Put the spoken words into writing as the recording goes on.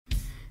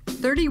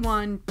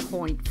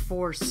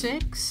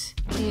31.46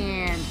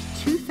 and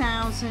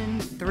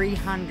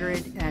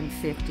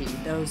 2,350.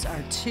 Those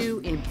are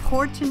two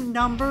important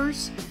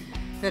numbers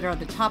that are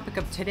the topic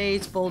of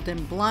today's Bold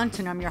and Blunt,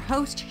 and I'm your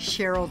host,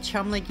 Cheryl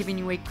Chumley, giving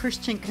you a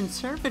Christian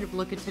conservative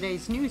look at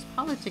today's news,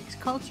 politics,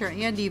 culture,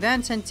 and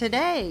events. And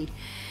today,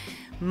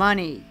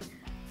 money,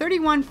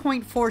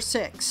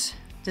 31.46.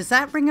 Does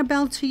that ring a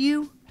bell to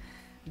you?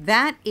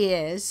 That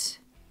is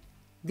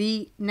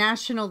the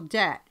national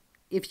debt,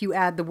 if you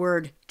add the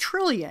word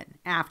trillion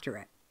after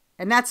it.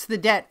 And that's the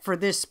debt for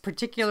this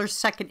particular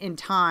second in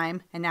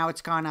time, and now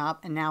it's gone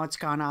up, and now it's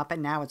gone up,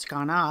 and now it's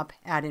gone up,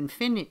 add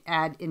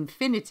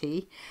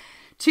infinity,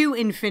 to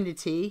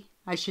infinity,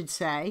 I should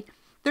say.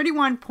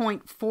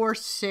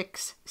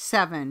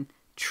 31.467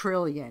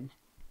 trillion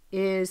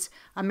is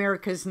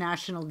America's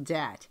national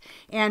debt.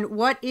 And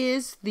what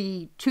is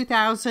the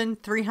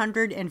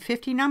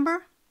 2,350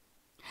 number?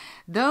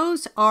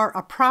 Those are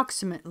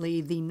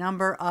approximately the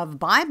number of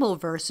Bible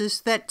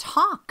verses that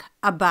talk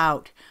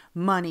about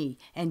money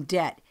and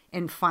debt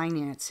and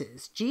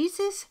finances.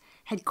 Jesus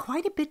had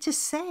quite a bit to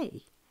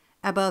say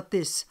about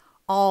this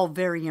all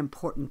very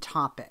important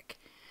topic.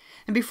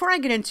 And before I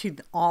get into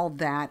all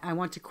that, I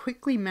want to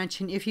quickly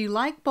mention, if you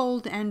like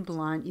Bold and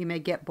Blunt, you may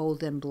get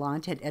Bold and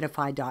Blunt at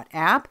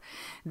edify.app.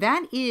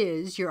 That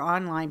is your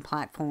online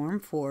platform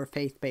for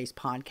faith-based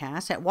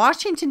podcasts at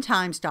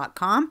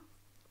washingtontimes.com.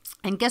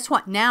 And guess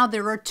what? Now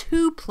there are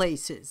two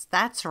places.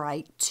 That's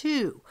right,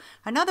 two.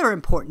 Another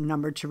important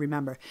number to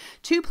remember.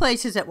 Two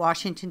places at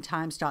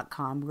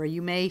washingtontimes.com where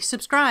you may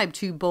subscribe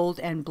to Bold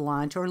and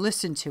Blunt or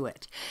listen to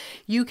it.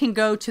 You can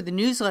go to the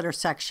newsletter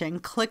section,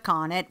 click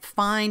on it,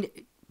 find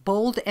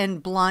Bold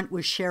and Blunt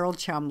with Cheryl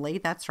Chumley.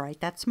 That's right,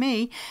 that's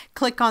me.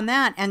 Click on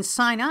that and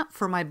sign up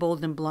for my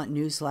Bold and Blunt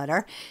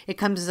newsletter. It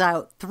comes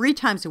out 3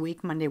 times a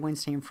week, Monday,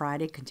 Wednesday, and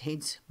Friday. It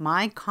contains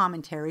my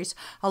commentaries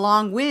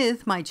along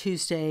with my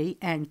Tuesday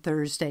and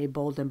Thursday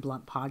Bold and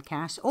Blunt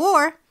podcast.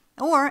 Or,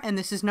 and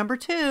this is number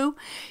 2,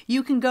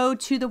 you can go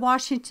to the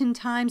Washington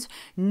Times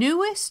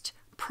newest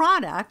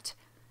product,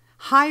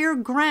 Higher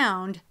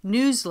Ground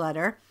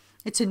newsletter.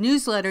 It's a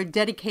newsletter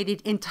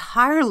dedicated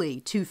entirely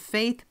to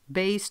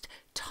faith-based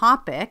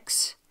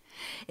topics.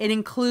 It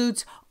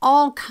includes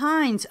all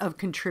kinds of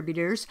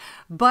contributors,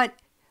 but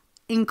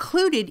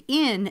included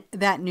in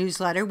that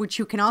newsletter, which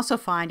you can also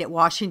find at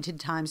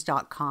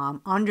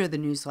washingtontimes.com under the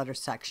newsletter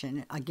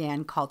section,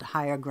 again called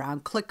Higher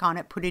Ground. Click on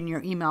it, put in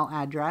your email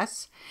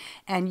address,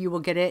 and you will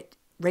get it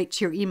right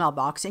to your email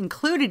box.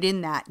 Included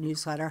in that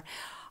newsletter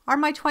are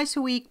my twice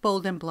a week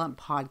Bold and Blunt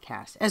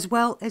podcasts, as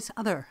well as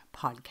other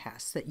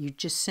podcasts that you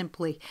just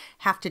simply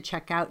have to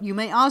check out. You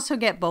may also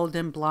get Bold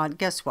and Blunt,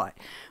 guess what?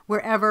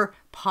 Wherever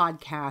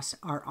podcasts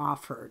are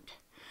offered.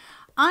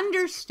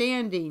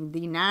 Understanding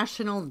the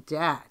national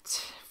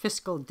debt,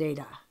 fiscal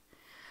data,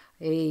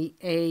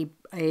 a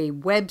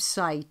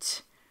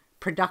website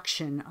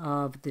production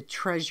of the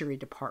Treasury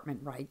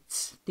Department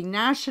writes, the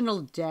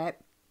national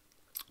debt,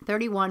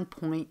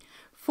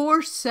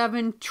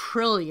 31.47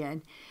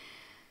 trillion.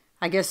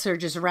 I guess they're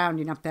just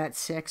rounding up that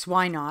 6.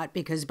 Why not?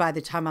 Because by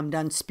the time I'm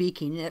done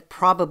speaking, it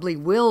probably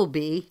will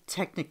be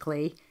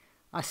technically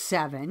a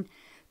 7.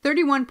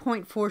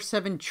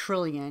 31.47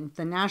 trillion,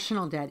 the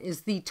national debt,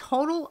 is the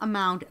total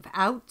amount of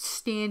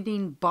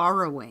outstanding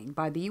borrowing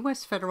by the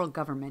U.S. federal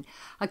government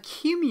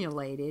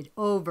accumulated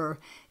over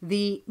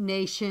the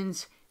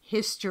nation's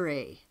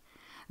history.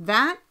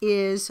 That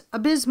is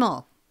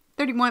abysmal.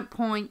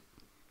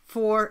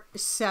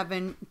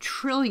 31.47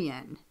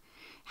 trillion.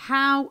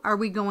 How are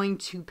we going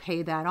to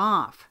pay that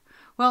off?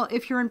 Well,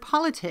 if you're in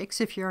politics,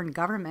 if you're in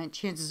government,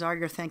 chances are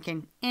you're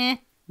thinking,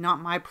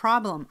 not my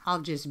problem.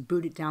 I'll just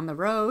boot it down the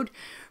road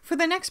for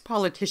the next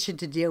politician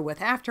to deal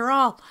with. After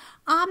all,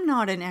 I'm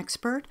not an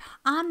expert.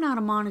 I'm not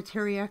a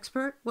monetary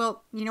expert.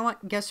 Well, you know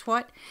what? Guess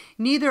what?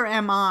 Neither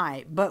am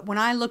I. But when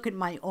I look at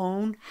my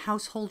own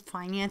household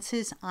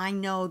finances, I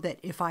know that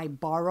if I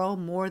borrow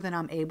more than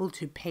I'm able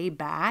to pay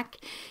back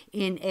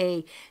in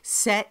a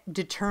set,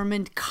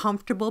 determined,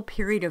 comfortable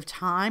period of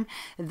time,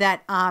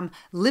 that I'm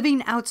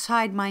living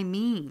outside my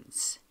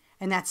means.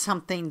 And that's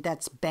something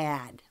that's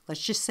bad.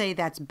 Let's just say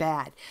that's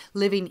bad.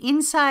 Living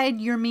inside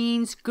your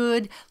means,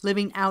 good.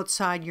 Living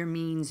outside your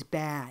means,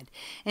 bad.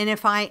 And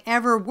if I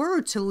ever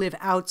were to live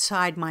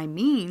outside my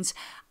means,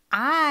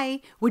 I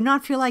would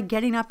not feel like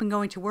getting up and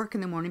going to work in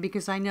the morning,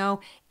 because I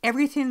know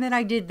everything that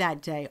I did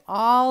that day,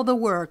 all the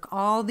work,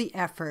 all the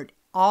effort,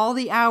 all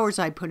the hours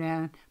I put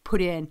in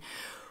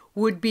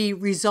would be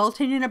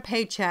resulting in a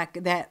paycheck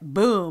that,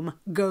 boom,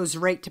 goes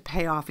right to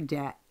pay off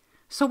debt.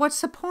 So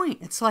what's the point?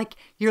 It's like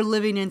you're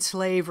living in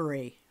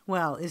slavery.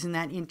 Well, isn't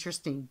that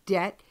interesting?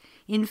 Debt,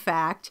 in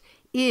fact,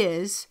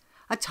 is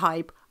a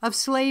type of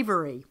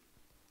slavery.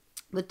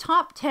 The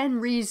top 10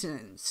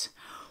 reasons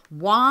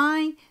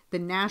why the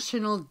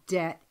national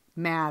debt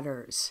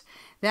matters.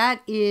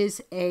 That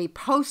is a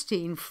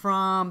posting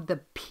from the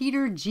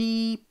Peter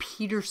G.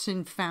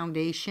 Peterson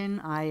Foundation.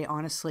 I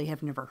honestly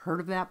have never heard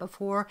of that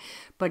before,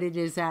 but it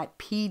is at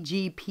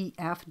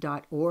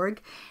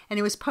pgpf.org. And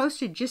it was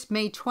posted just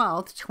May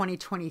 12th,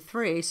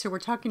 2023. So we're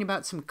talking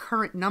about some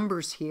current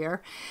numbers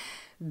here.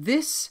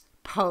 This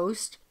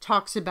post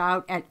talks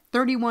about at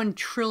 31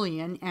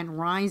 trillion and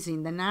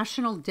rising, the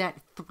national debt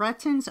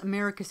threatens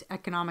America's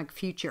economic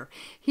future.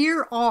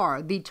 Here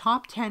are the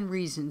top 10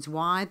 reasons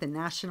why the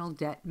national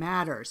debt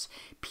matters.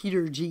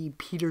 Peter G.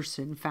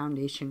 Peterson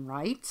Foundation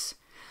writes.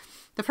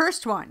 The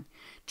first one,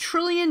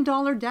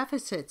 trillion-dollar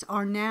deficits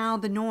are now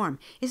the norm.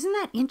 Isn't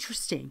that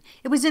interesting?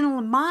 It was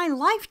in my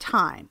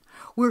lifetime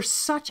where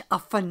such a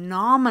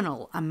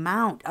phenomenal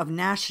amount of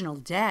national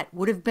debt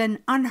would have been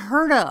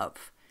unheard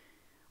of.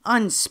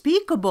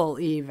 Unspeakable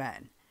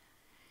even.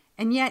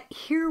 And yet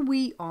here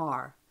we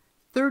are,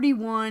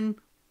 31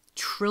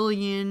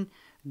 trillion,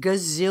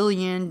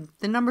 gazillion.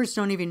 The numbers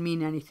don't even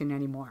mean anything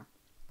anymore.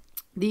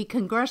 The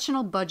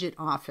Congressional Budget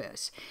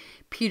Office,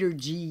 Peter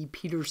G.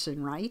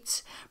 Peterson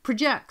writes,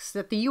 projects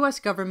that the U.S.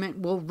 government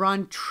will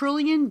run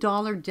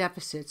trillion-dollar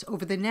deficits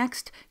over the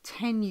next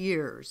 10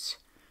 years,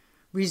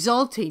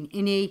 resulting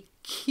in a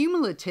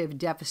cumulative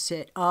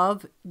deficit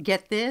of,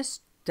 get this,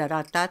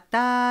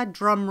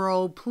 drum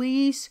roll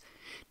please,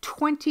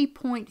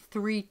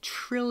 20.3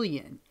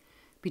 trillion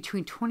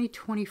between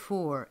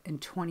 2024 and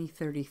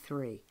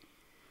 2033.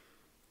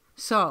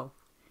 So,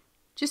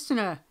 just in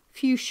a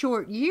few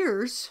short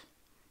years,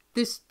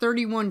 this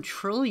 31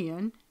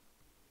 trillion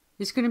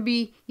is going to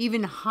be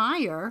even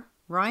higher,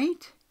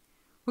 right?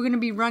 We're going to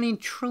be running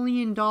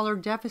trillion-dollar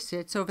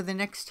deficits over the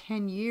next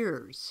 10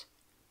 years.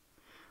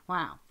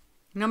 Wow.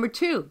 Number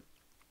two.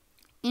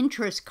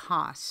 Interest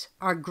costs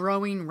are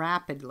growing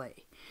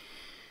rapidly.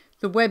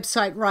 The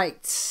website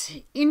writes,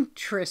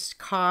 interest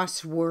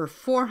costs were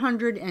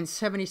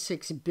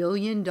 $476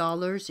 billion in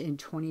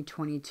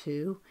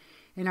 2022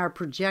 and are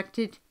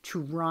projected to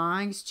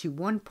rise to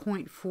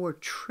 $1.4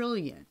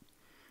 trillion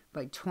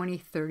by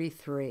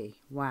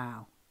 2033.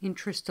 Wow.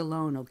 Interest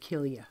alone will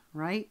kill you,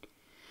 right?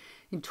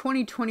 In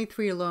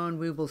 2023 alone,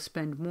 we will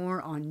spend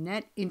more on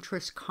net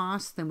interest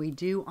costs than we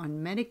do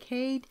on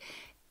Medicaid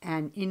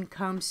and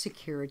income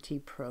security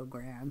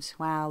programs.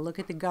 Wow, look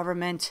at the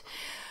government.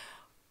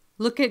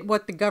 Look at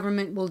what the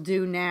government will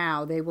do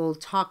now. They will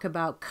talk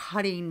about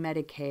cutting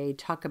Medicaid,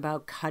 talk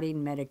about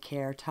cutting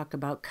Medicare, talk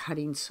about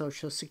cutting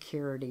Social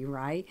Security,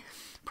 right?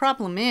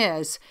 Problem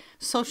is,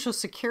 Social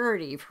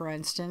Security, for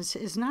instance,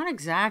 is not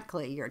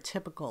exactly your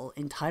typical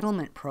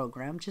entitlement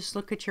program. Just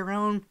look at your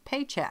own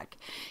paycheck.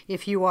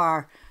 If you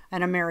are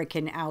an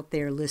American out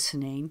there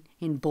listening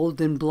in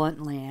bold and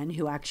blunt land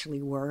who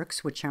actually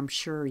works, which I'm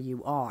sure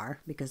you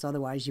are, because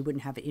otherwise you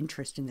wouldn't have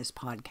interest in this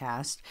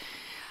podcast.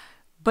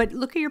 But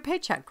look at your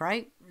paycheck,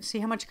 right? See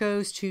how much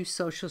goes to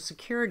Social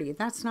Security.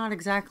 That's not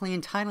exactly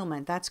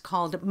entitlement. That's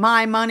called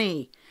my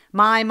money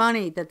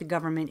that the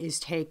government is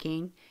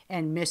taking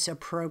and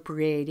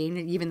misappropriating,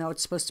 even though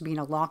it's supposed to be in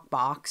a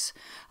lockbox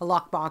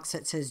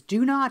that says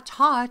do not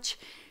touch,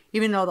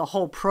 even though the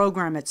whole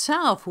program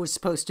itself was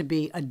supposed to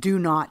be a do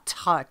not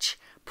touch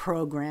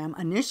program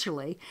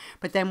initially.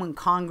 But then when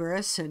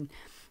Congress and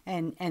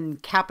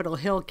Capitol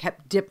Hill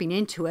kept dipping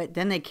into it,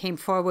 then they came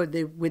forward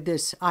with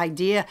this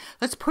idea,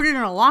 let's put it in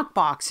a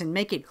lockbox and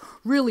make it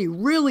really,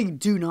 really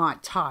do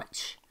not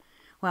touch.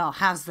 Well,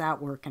 how's that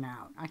working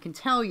out? I can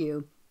tell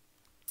you,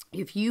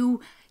 if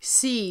you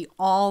see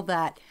all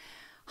that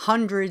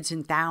hundreds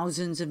and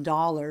thousands of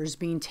dollars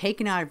being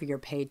taken out of your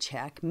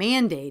paycheck,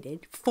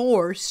 mandated,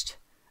 forced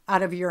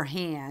out of your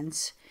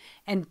hands,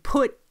 and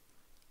put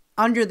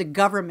under the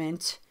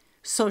government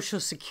Social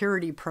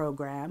Security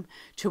program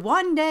to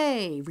one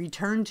day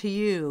return to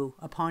you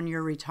upon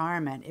your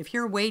retirement. If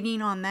you're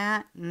waiting on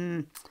that,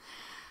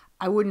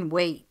 I wouldn't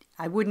wait.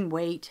 I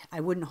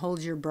wouldn't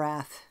hold your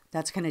breath.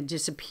 That's going to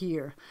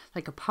disappear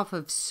like a puff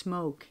of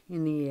smoke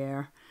in the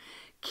air.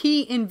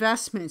 Key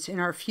investments in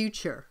our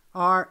future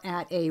are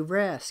at a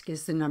risk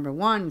is the number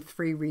 1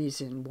 free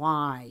reason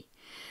why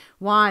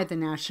the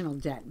national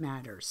debt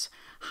matters.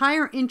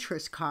 Higher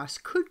interest costs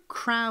could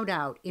crowd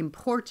out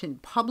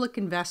important public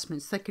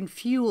investments that can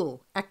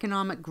fuel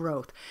economic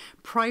growth.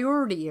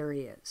 Priority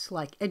areas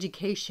like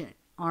education,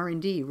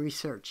 R&D,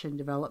 research and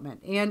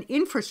development, and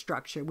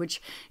infrastructure,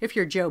 which if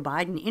you're Joe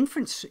Biden,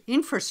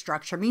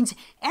 infrastructure means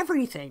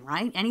everything,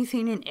 right?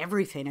 Anything and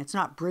everything. It's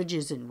not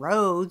bridges and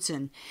roads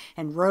and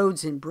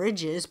roads and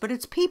bridges, but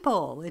it's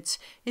people. It's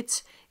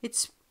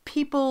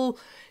people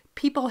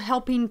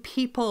helping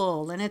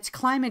people, and it's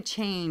climate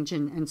change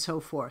and so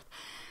forth.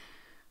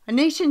 A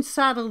nation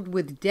saddled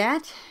with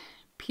debt,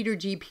 Peter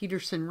G.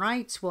 Peterson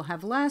writes, will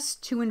have less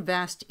to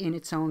invest in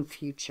its own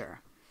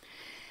future.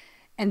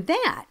 And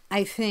that,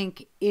 I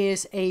think,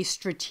 is a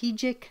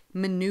strategic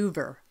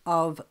maneuver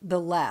of the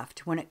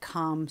left when it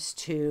comes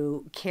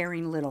to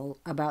caring little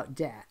about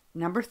debt.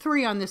 Number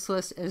 3 on this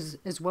list,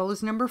 as well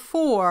as number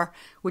 4,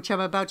 which I'm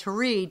about to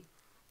read,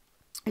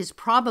 is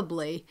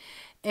probably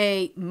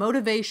a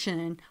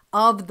motivation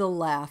of the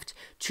left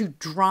to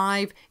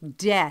drive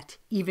debt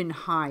even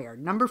higher.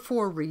 Number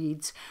 4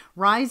 reads,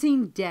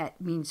 rising debt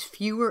means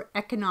fewer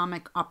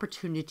economic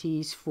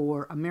opportunities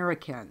for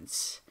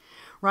Americans.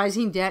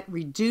 Rising debt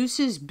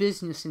reduces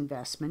business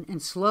investment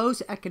and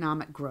slows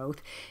economic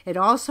growth. It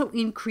also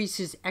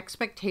increases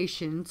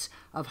expectations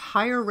of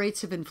higher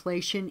rates of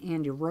inflation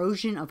and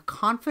erosion of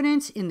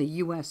confidence in the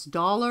U.S.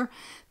 dollar.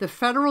 The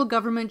federal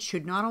government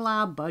should not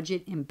allow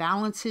budget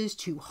imbalances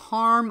to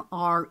harm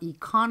our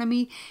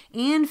economy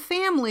and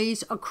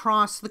families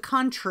across the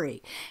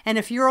country. And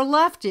if you're a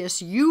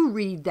leftist, you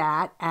read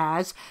that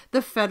as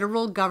the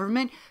federal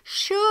government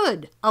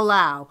should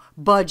allow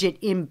budget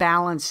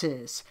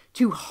imbalances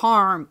to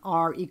harm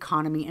our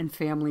economy and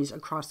families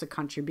across the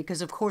country,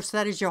 because of course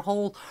that is your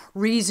whole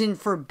reason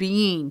for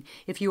being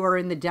if you are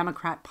in the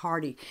Democrat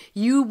Party.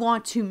 You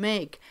want to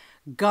make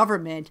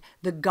government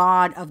the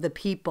god of the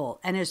people,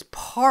 and as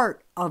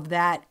part of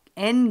that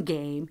end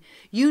game,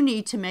 you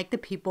need to make the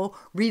people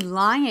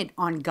reliant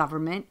on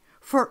government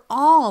for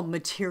all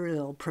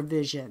material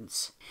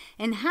provisions.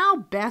 And how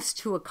best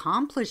to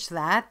accomplish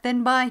that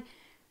than by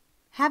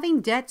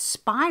having debt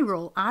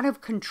spiral out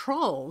of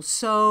control,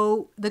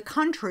 so the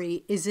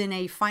country is in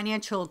a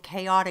financial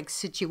chaotic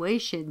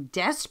situation,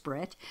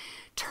 desperate,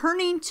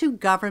 turning to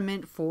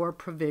government for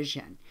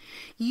provision.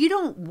 You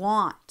don't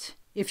want,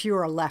 if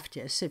you're a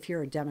leftist, if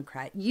you're a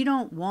Democrat, you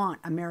don't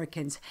want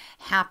Americans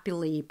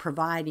happily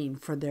providing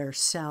for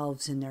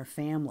themselves and their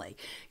family.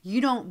 You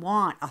don't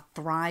want a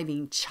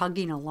thriving,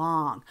 chugging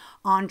along,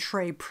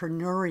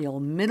 entrepreneurial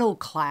middle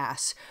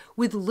class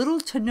with little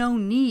to no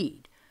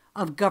need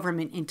of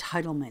government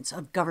entitlements,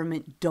 of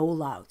government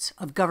dole-outs,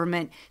 of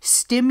government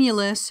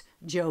stimulus,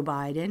 Joe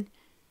Biden.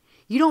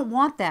 You don't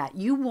want that.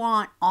 You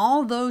want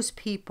all those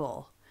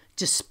people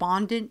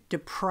despondent,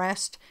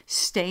 depressed,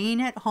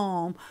 staying at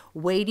home,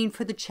 waiting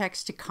for the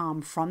checks to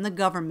come from the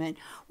government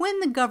when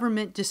the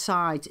government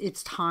decides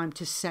it's time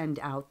to send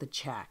out the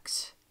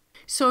checks.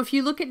 So if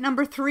you look at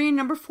number 3 and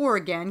number 4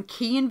 again,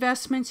 key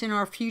investments in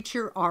our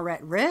future are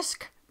at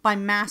risk by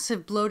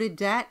massive bloated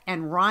debt,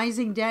 and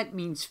rising debt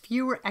means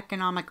fewer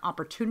economic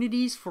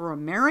opportunities for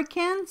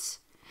Americans.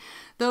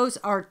 Those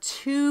are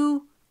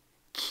 2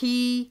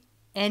 key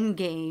end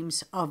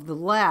games of the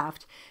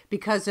left,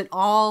 because it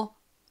all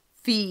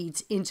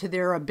feeds into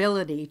their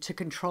ability to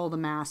control the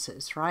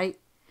masses, right?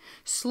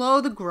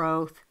 Slow the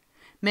growth,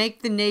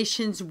 make the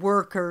nation's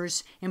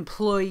workers,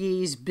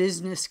 employees,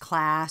 business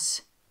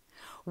class,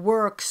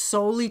 work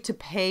solely to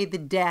pay the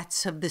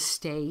debts of the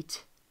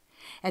state,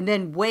 and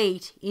then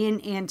wait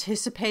in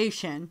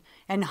anticipation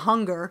and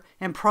hunger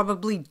and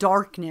probably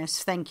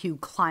darkness, thank you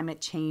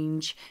climate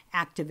change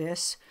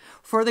activists,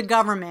 for the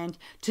government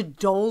to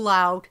dole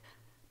out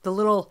the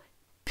little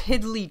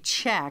piddly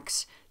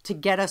checks to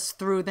get us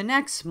through the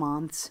next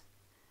month's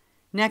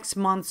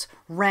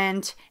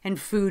rent and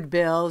food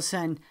bills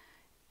and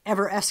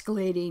ever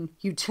escalating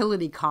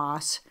utility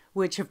costs,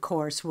 which of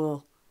course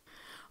will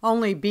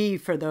only be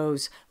for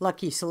those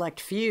lucky select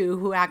few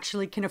who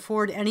actually can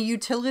afford any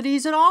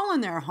utilities at all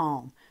in their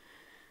home.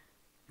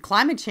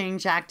 Climate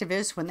change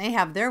activists, when they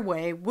have their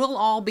way, will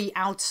all be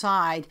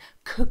outside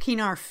cooking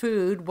our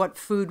food, what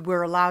food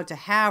we're allowed to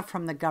have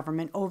from the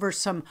government, over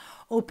some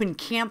open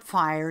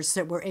campfires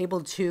that we're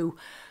able to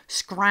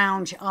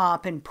scrounge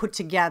up and put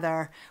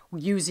together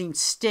using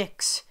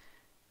sticks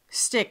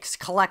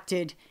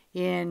collected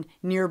in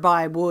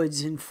nearby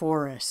woods and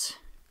forests.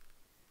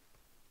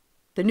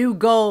 The new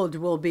gold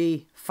will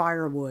be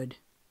firewood.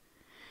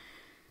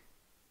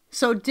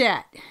 So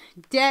debt.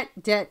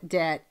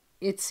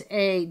 It's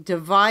a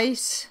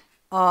device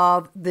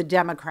of the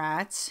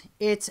Democrats.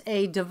 It's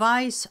a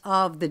device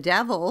of the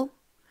devil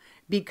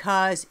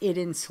because it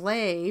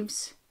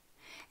enslaves.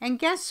 And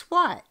guess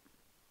what?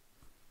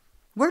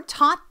 We're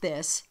taught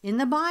this in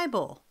the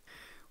Bible.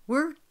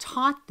 We're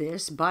taught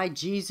this by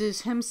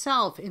Jesus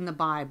himself in the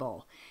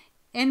Bible.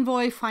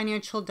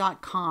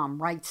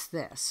 Envoyfinancial.com writes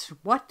this.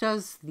 What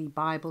does the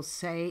Bible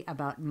say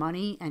about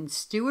money and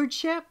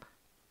stewardship?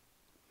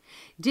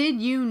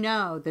 Did you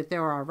know that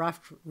there are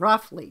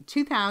roughly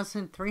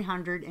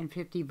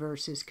 2,350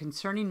 verses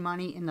concerning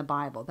money in the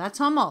Bible? That's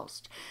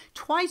almost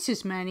twice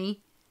as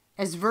many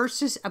as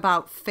verses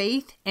about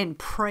faith and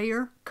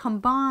prayer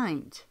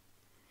combined.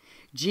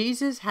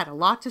 Jesus had a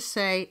lot to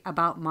say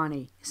about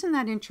money. Isn't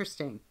that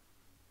interesting?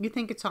 You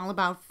think it's all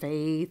about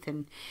faith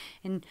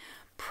and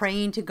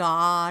praying to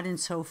God and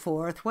so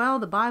forth. Well,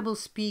 the Bible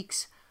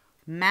speaks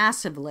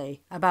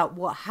massively about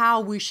how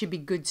we should be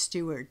good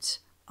stewards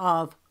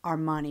of our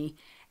money.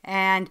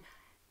 And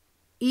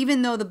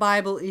even though the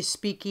Bible is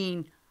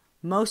speaking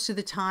most of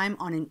the time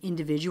on an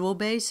individual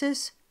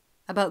basis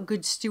about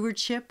good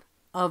stewardship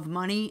of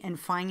money and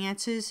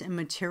finances and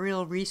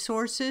material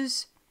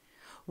resources,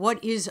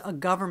 what is a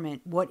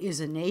government? What is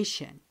a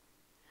nation?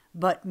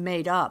 But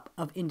made up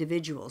of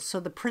individuals. So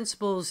the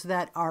principles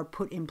that are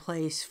put in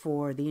place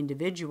for the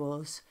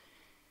individuals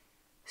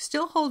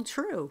still hold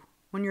true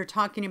when you're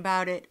talking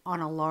about it on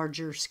a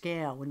larger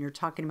scale, when you're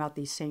talking about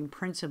these same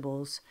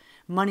principles,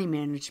 money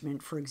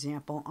management, for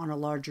example, on a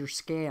larger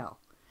scale.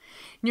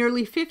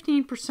 Nearly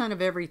 15%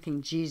 of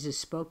everything Jesus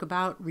spoke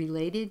about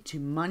related to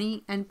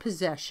money and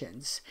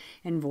possessions,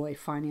 Envoy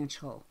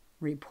Financial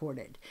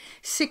reported.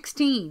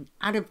 16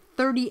 out of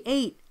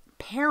 38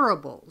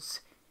 parables,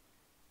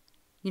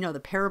 the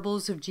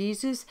parables of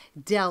Jesus,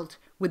 dealt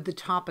with the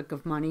topic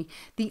of money.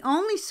 The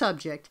only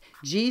subject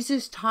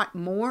Jesus taught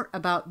more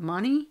about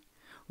money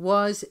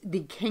was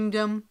the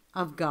kingdom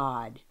of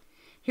God.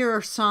 Here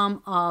are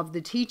some of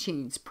the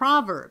teachings.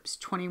 Proverbs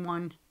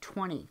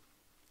 21:20.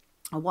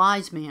 A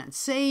wise man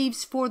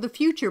saves for the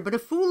future, but a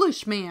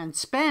foolish man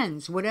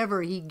spends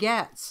whatever he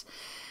gets.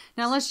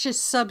 Now let's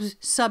just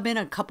sub in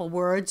a couple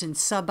words and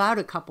sub out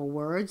a couple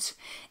words.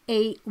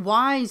 A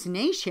wise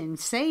nation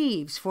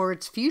saves for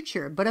its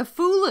future, but a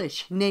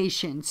foolish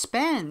nation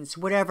spends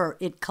whatever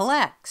it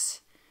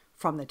collects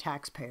from the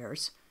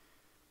taxpayers.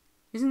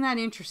 Isn't that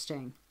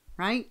interesting,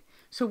 right?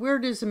 So where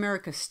does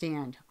America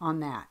stand on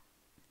that?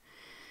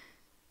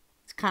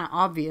 It's kind of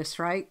obvious,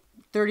 right?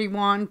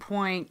 31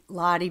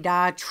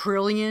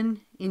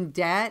 trillion in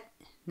debt.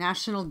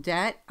 National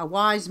debt. A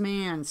wise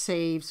man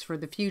saves for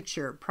the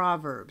future.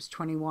 Proverbs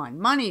 21.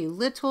 Money,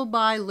 little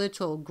by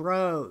little,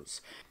 grows.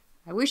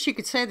 I wish you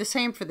could say the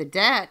same for the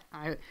debt.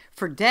 I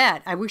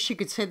wish you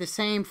could say the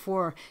same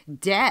for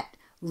debt.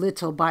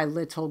 Little by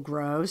little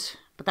grows.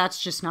 But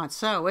that's just not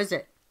so, is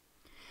it?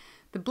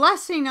 The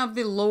blessing of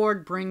the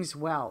Lord brings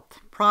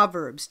wealth.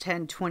 Proverbs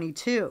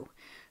 10:22.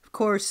 Of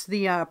course,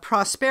 the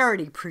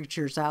prosperity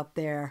preachers out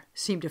there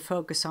seem to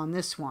focus on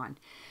this one.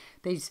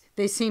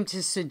 They seem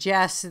to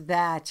suggest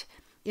that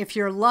if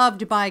you're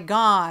loved by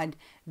God,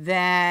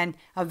 then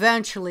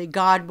eventually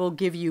God will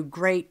give you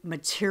great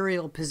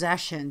material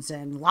possessions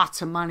and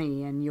lots of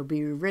money, and you'll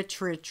be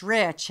rich, rich,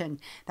 rich, and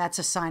that's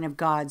a sign of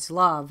God's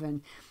love.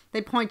 And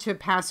they point to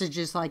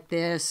passages like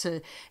this,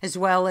 as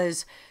well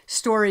as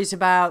stories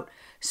about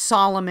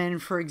Solomon,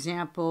 for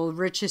example,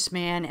 richest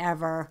man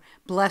ever,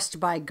 blessed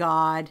by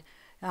God,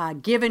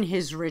 given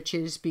his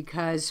riches,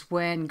 because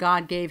when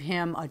God gave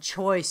him a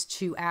choice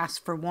to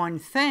ask for one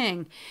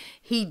thing,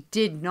 he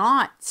did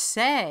not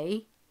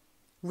say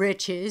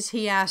riches,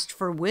 he asked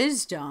for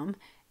wisdom.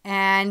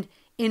 And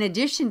in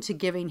addition to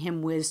giving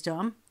him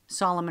wisdom,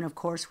 Solomon, of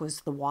course,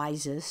 was the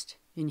wisest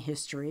in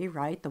history,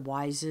 right? The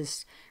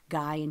wisest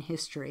guy in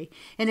history.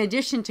 In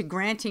addition to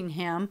granting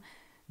him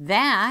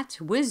that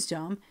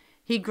wisdom,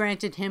 he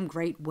granted him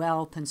great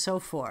wealth and so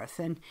forth.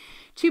 And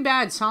too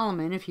bad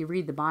Solomon, if you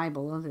read the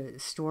Bible, the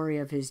story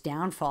of his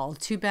downfall,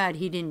 too bad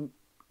he didn't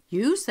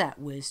use that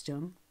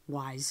wisdom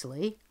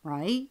wisely,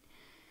 right?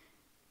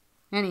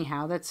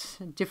 Anyhow, that's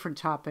a different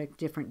topic,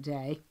 different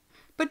day.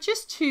 But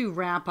just to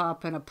wrap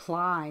up and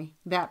apply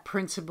that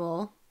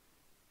principle,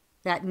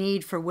 that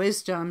need for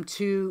wisdom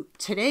to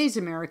today's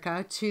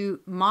America,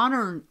 to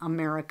modern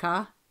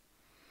America,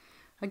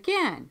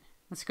 again,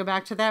 let's go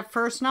back to that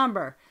first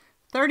number.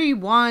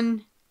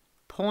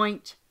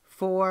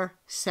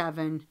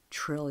 31.47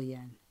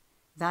 trillion.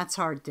 That's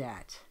our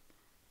debt.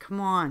 Come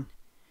on.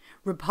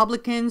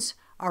 Republicans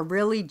are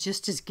really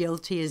just as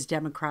guilty as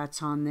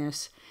Democrats on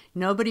this.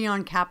 Nobody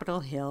on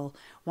Capitol Hill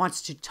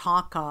wants to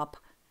talk up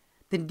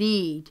the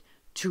need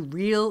to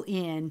reel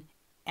in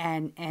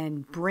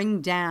and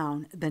bring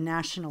down the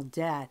national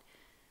debt.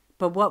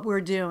 But what we're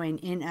doing,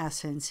 in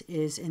essence,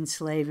 is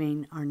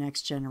enslaving our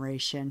next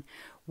generation.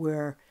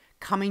 We're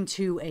coming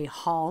to a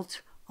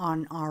halt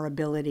on our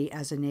ability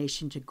as a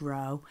nation to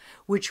grow,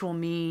 which will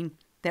mean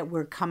that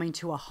we're coming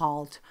to a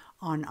halt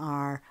on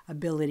our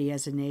ability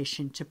as a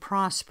nation to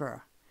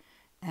prosper.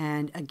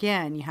 And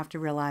again, you have to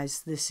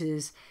realize this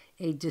is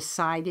a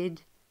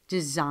decided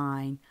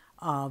design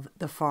of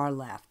the far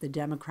left, the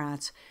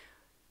Democrats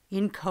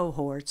in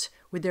cohorts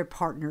with their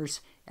partners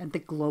at the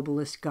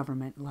globalist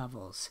government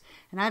levels.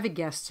 And I have a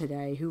guest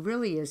today who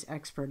really is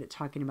expert at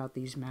talking about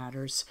these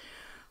matters.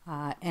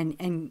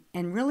 And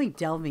really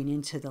delving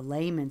into the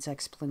layman's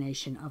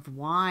explanation of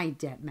why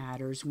debt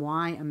matters,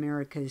 why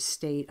America's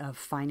state of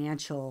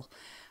financial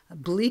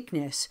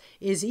bleakness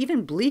is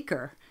even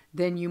bleaker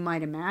than you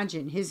might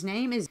imagine. His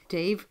name is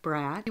Dave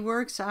Brat. He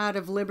works out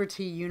of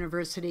Liberty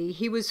University.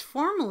 He was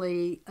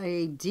formerly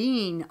a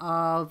dean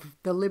of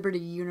the Liberty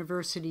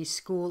University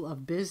School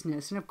of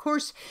Business. And of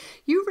course,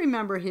 you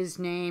remember his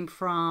name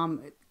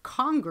from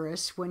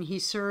Congress when he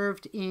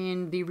served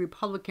in the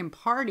Republican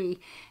Party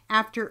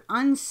after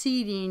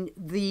unseating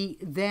the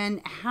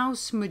then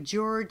House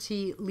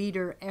Majority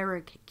Leader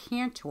Eric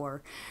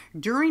Cantor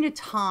during a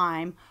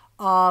time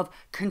of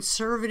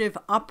conservative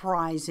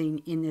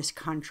uprising in this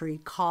country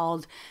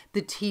called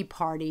the Tea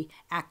Party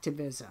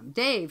activism.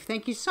 Dave,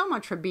 thank you so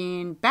much for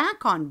being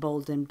back on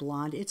Bold and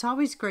Blonde. It's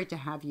always great to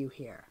have you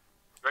here.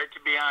 Great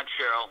to be on,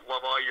 Cheryl.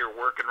 Love all your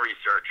work and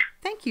research.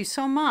 Thank you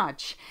so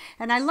much.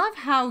 And I love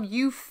how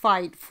you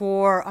fight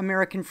for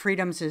American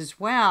freedoms as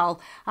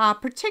well,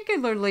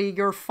 particularly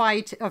your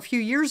fight a few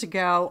years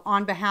ago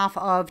on behalf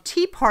of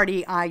Tea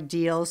Party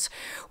ideals,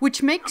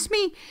 which makes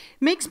me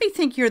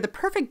think you're the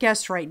perfect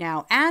guest right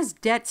now as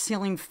debt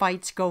ceiling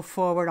fights go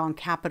forward on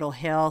Capitol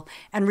Hill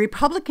and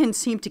Republicans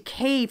seem to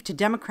cave to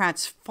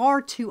Democrats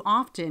far too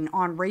often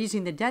on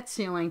raising the debt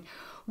ceiling.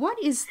 What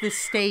is the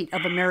state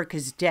of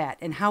America's debt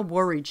and how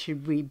worried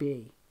should we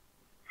be?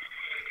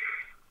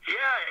 Yeah,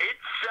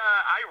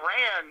 I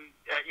ran,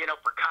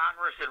 for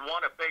Congress and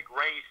won a big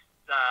race,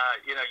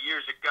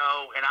 years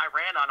ago, and I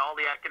ran on all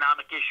the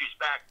economic issues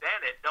back then,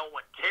 and no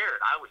one cared.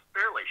 I was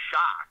fairly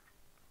shocked.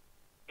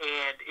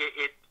 And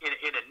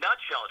in a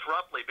nutshell, it's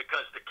roughly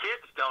because the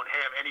kids don't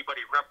have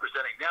anybody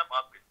representing them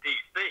up in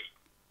D.C.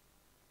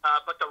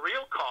 But the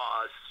real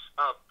cause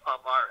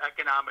of our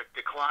economic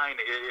decline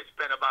has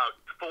been about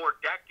 4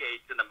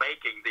 decades in the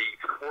making. The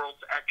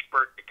world's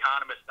expert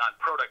economist on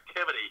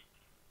productivity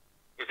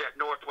is at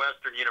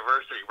Northwestern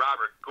University,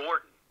 Robert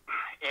Gordon.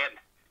 And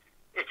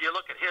if you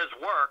look at his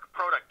work,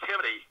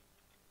 productivity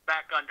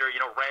back under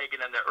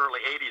Reagan in the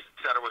early 80s, et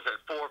cetera, was at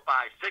 4, 5,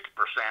 6%,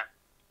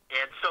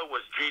 and so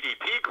was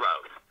GDP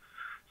growth.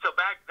 So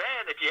back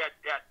then, if you had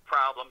debt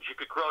problems, you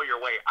could grow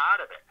your way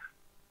out of it.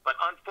 But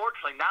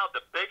unfortunately, now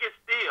the biggest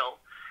deal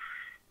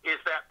is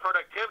that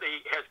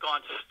productivity has gone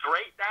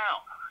straight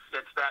down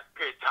since that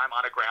period of time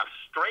on a graph,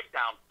 straight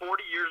down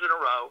 40 years in a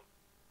row,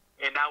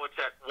 and now it's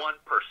at 1%.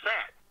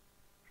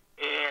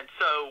 And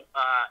so,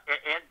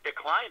 and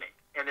declining.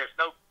 And there's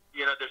no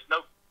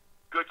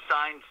good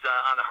signs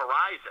on the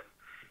horizon.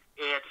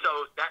 And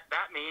so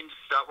that means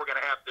we're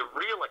going to have the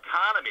real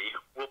economy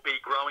will be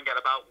growing at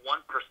about 1%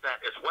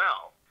 as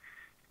well.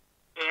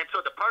 And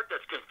so the part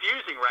that's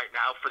confusing right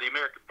now for the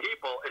American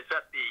people is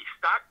that the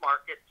stock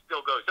market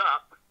still goes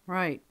up.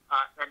 Right.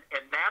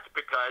 And that's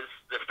because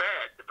the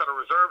Federal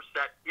Reserve,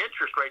 set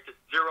interest rates at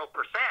 0%.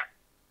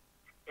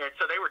 And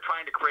so they were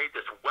trying to create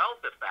this wealth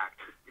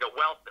effect, the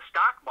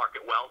stock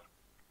market wealth,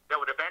 that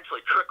would eventually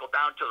trickle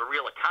down to the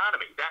real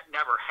economy. That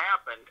never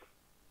happened.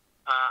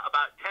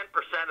 About 10%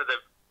 of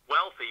the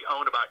wealthy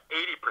own about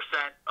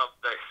 80% of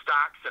the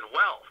stocks and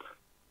wealth.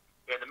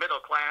 And the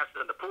middle class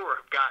and the poor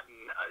have gotten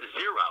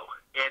zero.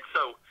 And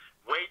so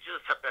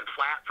wages have been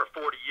flat for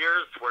 40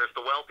 years, whereas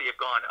the wealthy have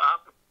gone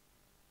up.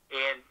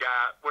 And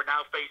we're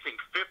now facing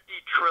 $50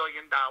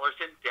 trillion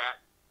in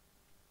debt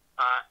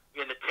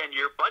in the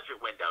 10-year budget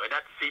window. And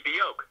that's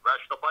CBO,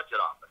 Congressional Budget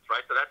Office,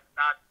 right? So that's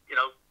not,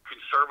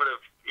 conservative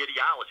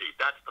ideology.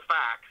 That's the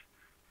facts.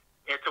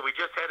 And so we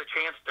just had a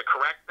chance to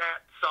correct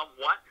that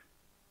somewhat.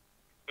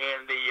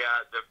 And these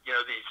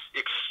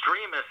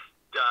extremist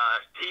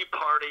Tea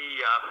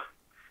Party,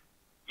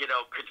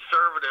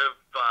 conservative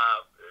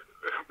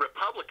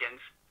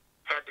Republicans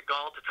had the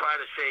gall to try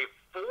to shave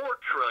 $4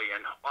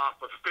 trillion off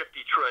of $50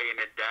 trillion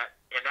in debt,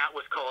 and that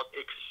was called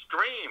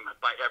extreme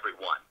by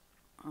everyone.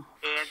 Oh.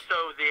 And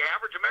so the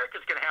average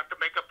American is going to have to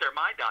make up their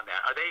mind on that.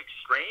 Are they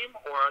extreme,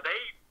 or are they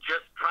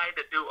just trying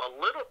to do a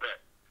little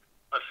bit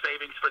of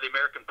savings for the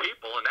American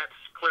people? And that's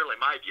clearly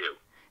my view.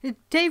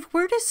 Dave,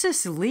 where does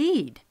this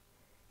lead?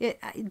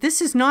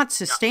 This is not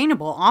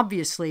sustainable,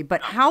 obviously,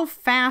 but how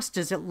fast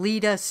does it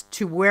lead us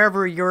to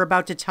wherever you're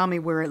about to tell me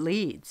where it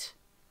leads?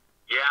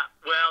 Yeah,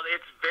 well,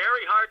 it's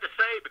very hard to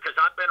say because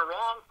I've been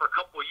wrong for a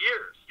couple of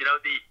years.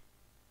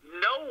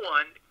 No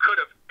one could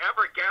have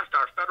ever guessed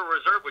our Federal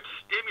Reserve would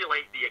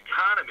stimulate the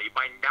economy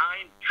by $9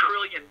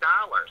 trillion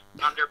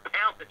on their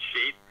balance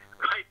sheet,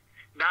 right?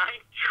 $9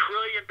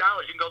 trillion.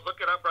 You can go look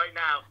it up right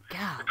now.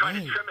 They're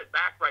trying to trim it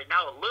back right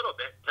now a little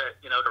bit to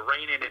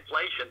rein in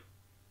inflation.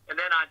 And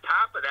then on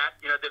top of that,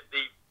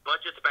 the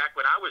budgets back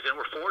when I was in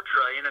were $4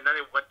 trillion, and then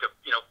it went to,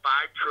 $5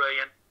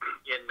 trillion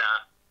in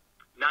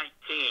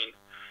 19.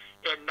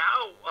 And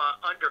now,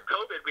 under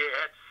COVID, we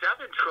had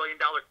 $7 trillion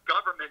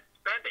government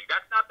spending.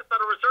 That's not the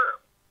Federal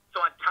Reserve.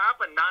 So on top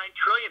of $9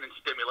 trillion in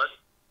stimulus,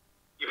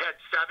 you had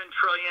 $7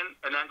 trillion,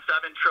 and then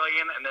 $7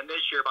 trillion, and then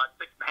this year about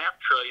 $6.5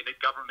 trillion in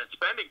government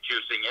spending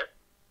juicing it.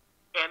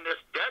 And this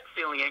debt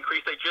ceiling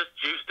increase, they just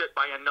juiced it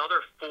by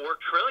another $4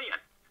 trillion.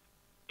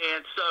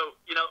 And so,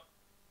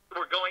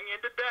 we're going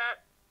into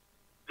debt.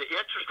 The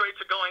interest rates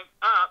are going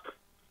up.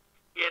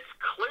 It's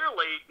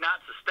clearly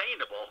not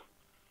sustainable.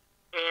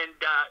 And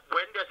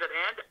when does it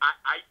end?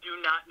 I do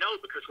not know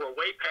because we're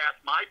way past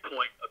my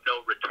point of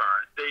no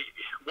return. The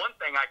one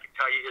thing I can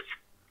tell you is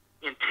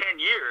in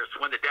 10 years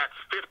when the debt's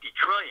 $50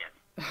 trillion,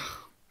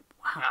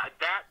 wow.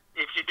 That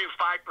if you do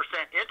 5%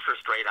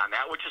 interest rate on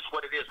that, which is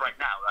what it is right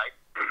now, right?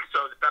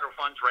 So the federal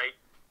funds rate,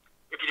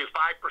 if you do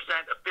 5%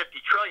 of $50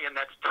 trillion,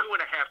 that's $2.5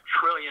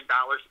 trillion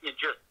in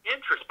just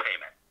interest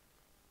payment.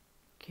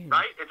 Okay.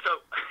 Right? And so,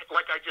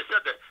 like I just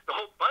said, the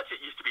whole budget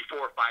used to be $4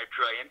 or $5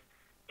 trillion.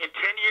 In 10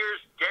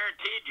 years,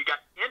 guaranteed, you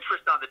got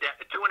interest on the debt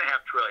at $2.5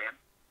 trillion.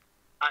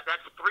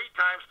 That's 3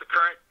 times the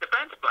current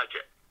defense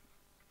budget.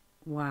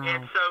 Wow.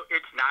 And so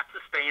it's not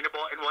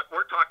sustainable. And what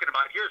we're talking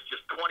about here is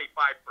just 25%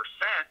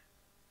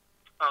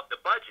 of the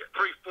budget.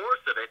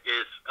 3/4 of it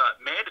is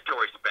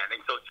mandatory spending,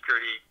 Social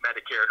Security,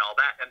 Medicare, and all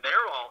that, and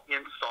they're all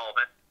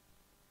insolvent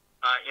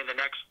in the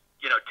next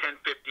 10,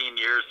 15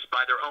 years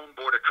by their own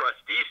board of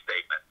trustees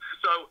statement.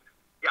 So,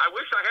 yeah, I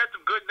wish I had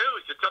some good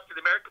news. It's up to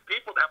the American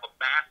people to have a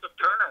massive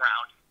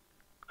turnaround.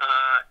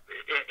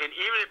 And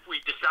even if we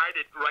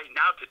decided right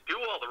now to do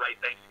all the right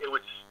things, it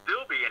would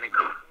still be an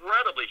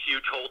incredibly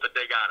huge hole to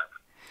dig out of.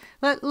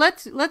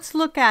 Let's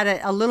look at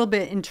it a little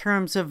bit in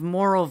terms of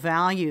moral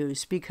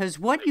values, because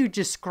what you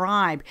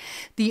describe,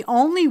 the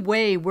only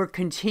way we're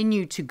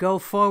continue to go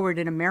forward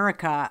in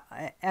America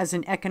as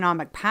an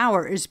economic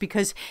power is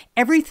because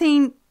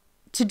everything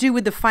to do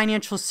with the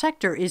financial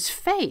sector is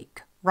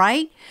fake,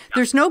 right?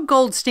 There's no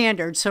gold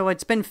standard, so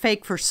it's been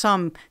fake for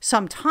some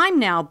time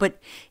now, but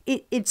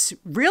it's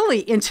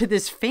really into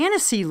this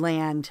fantasy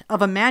land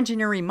of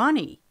imaginary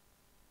money.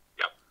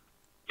 Yep.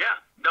 Yeah.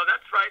 No,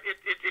 that's right.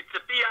 It's a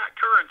fiat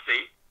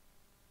currency,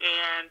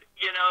 and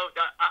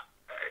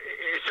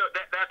so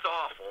that's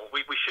awful.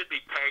 We should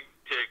be pegged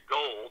to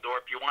gold, or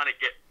if you want to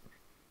get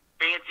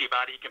fancy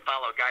about it, you can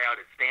follow a guy out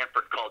at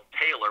Stanford called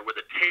Taylor with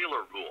a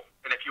Taylor rule.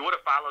 And if you would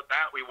have followed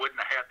that, we wouldn't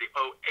have had the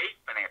 '08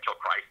 financial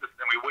crisis,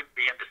 and we wouldn't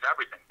be in this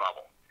everything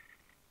bubble.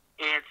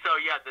 And so,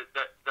 yeah,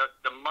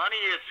 the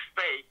money is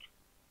fake,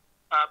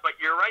 but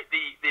you're right.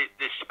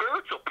 The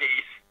spiritual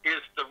piece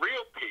is the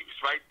real piece,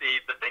 right?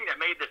 The thing that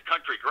made this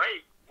country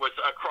great was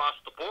across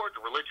the board,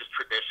 the religious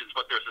traditions,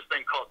 but there's this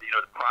thing called the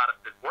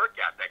Protestant work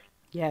ethic.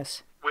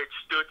 Yes. Which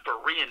stood for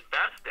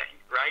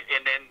reinvesting, right?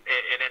 And then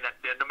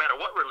no matter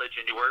what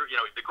religion you were,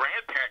 the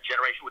grandparent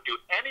generation would do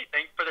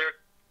anything for their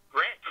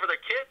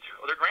kids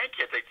or their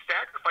grandkids. They'd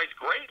sacrifice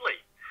greatly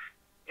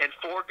and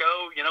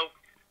forego,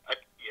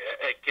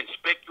 a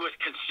conspicuous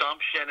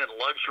consumption and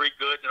luxury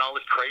goods and all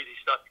this crazy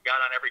stuff you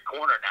got on every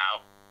corner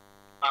now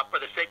for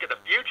the sake of the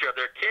future of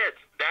their kids.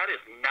 That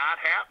is not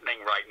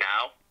happening right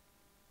now.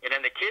 And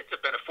then the kids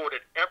have been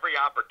afforded every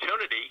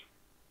opportunity.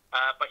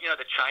 But,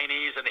 the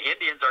Chinese and the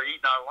Indians are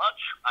eating our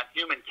lunch on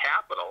human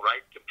capital,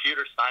 right?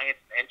 Computer science,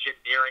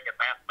 engineering, and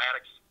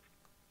mathematics.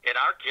 And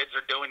our kids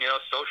are doing,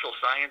 social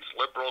science,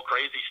 liberal,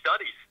 crazy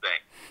studies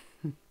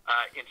thing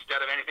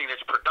instead of anything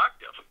that's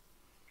productive.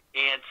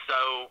 And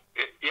so,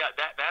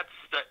 that's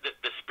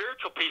the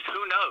spiritual piece.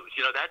 Who knows?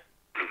 That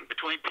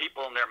between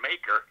people and their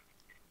maker.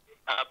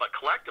 But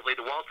collectively,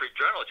 the Wall Street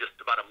Journal just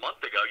about a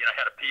month ago,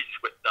 had a piece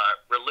with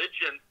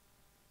religion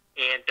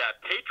and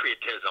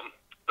patriotism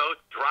both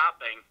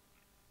dropping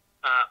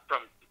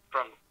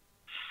from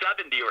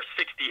 70 or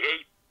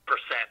 68%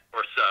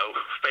 or so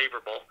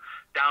favorable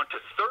down to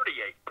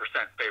 38%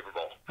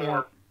 favorable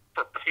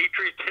for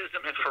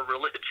patriotism and for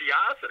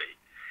religiosity.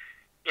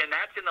 And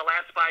that's in the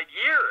last 5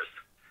 years.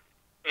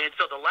 And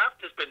so the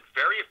left has been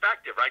very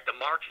effective, right? The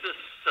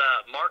Marxists,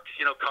 Marx,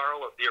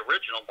 Karl, the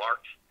original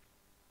Marx,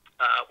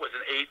 was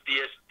an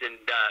atheist and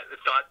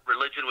thought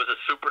religion was a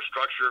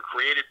superstructure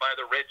created by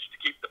the rich to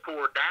keep the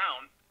poor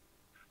down.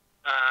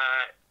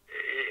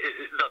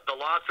 The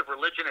loss of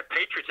religion and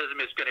patriotism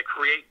is going to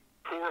create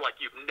poor like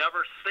you've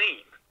never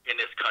seen in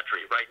this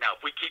country right now.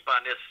 If we keep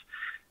on this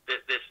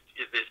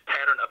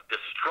pattern of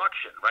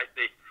destruction, right?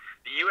 The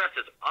U.S.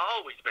 has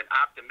always been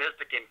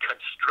optimistic and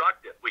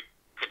constructive. We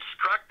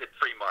constructed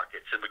free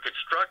markets and we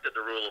constructed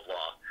the rule of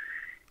law,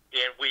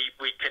 and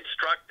we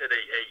constructed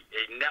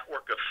a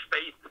network of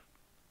faith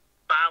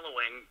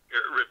following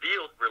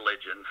revealed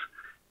religions.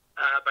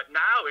 But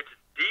now it's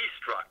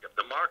destructive.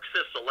 The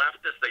Marxists, the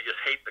leftists, they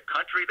just hate the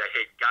country. They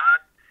hate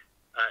God.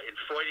 In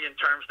Freudian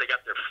terms, they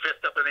got their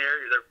fist up in the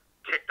air. They're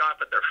ticked off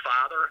at their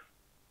father,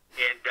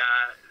 and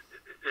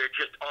they're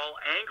just all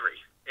angry.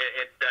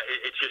 And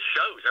it just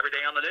shows every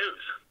day on the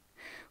news.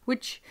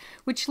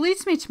 Which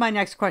leads me to my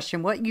next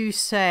question. What you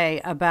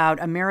say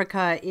about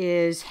America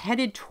is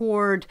headed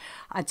toward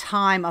a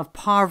time of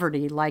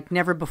poverty like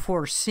never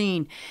before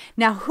seen.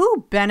 Now,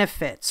 who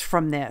benefits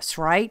from this,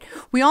 right?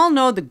 We all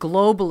know the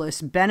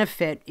globalists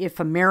benefit if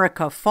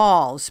America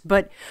falls,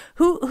 but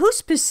who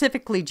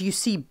specifically do you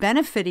see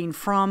benefiting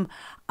from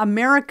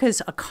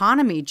America's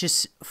economy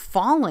just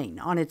falling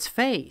on its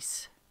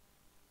face?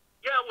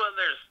 Yeah, well,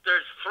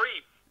 there's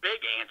three big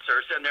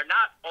answers, and they're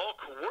not all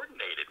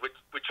coordinated, which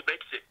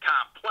makes it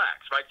complex,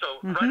 right?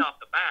 So right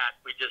off the bat,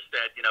 we just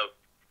said,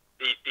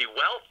 the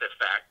wealth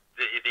effect,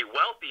 the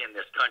wealthy in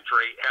this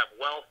country have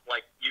wealth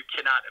like you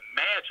cannot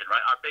imagine,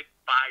 right? Our big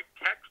 5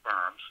 tech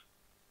firms,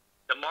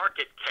 the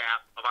market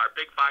cap of our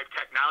big 5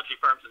 technology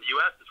firms in the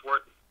U.S. is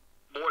worth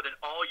more than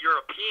all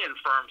European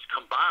firms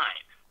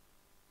combined.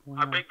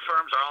 Wow. Our big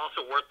firms are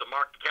also worth the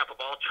market cap of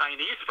all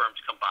Chinese firms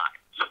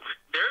combined. So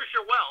there's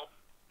your wealth.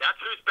 That's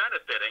who's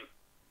benefiting.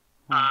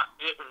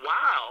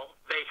 While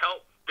they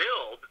help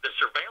build the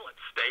surveillance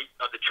state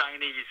of the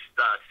Chinese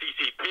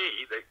CCP,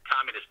 the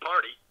Communist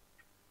Party,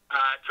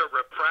 to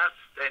repress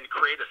and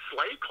create a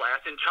slave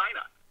class in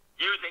China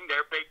using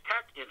their big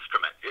tech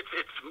instrument.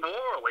 It's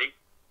morally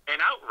an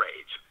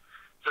outrage.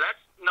 So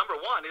that's number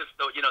one. Is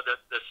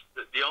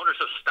the owners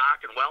of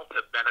stock and wealth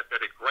have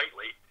benefited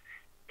greatly,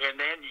 and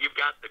then you've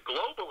got the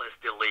globalist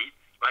elite,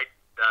 right?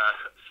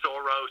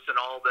 Soros and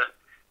all the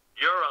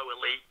Euro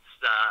elites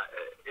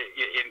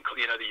in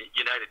the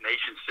United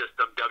Nations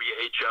system,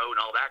 WHO, and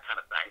all that kind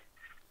of thing.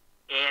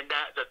 And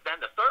then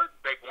the third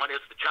big one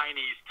is the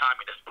Chinese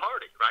Communist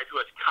Party, right, who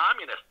has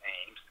communist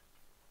aims.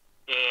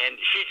 And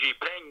Xi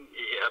Jinping,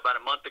 about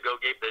a month ago,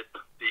 gave the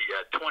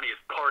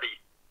 20th Party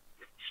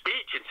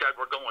speech and said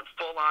we're going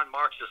full-on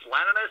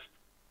Marxist-Leninist.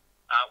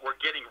 We're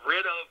getting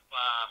rid of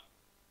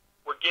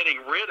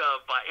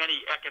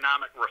any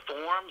economic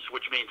reforms,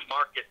 which means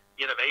market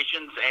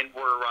innovations, and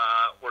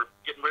we're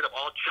getting rid of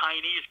all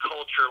Chinese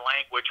culture,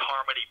 language,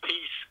 harmony,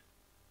 peace,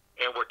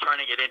 and we're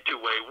turning it into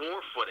a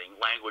war-footing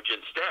language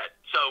instead.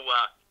 So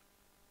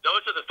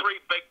those are the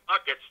three big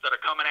buckets that are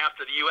coming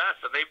after the U.S.,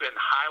 and they've been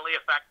highly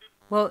effective.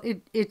 Well,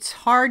 it's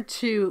hard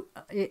to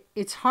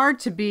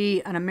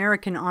be an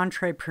American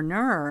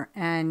entrepreneur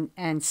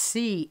and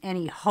see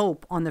any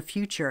hope on the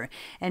future,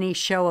 any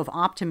show of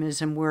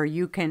optimism where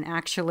you can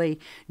actually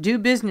do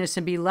business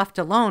and be left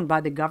alone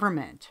by the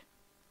government.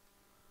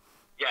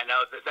 Yeah,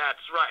 no,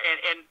 that's right,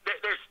 and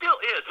there still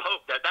is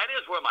hope. That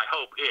is where my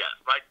hope is,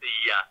 right?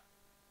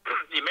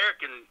 The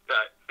American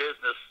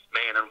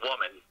businessman and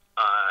woman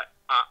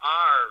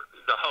are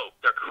the hope.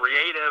 They're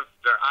creative,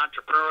 they're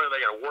entrepreneurial,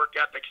 they got a work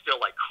ethic still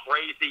like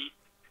crazy.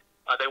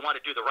 They want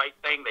to do the right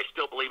thing. They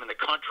still believe in the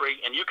country,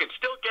 and you can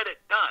still get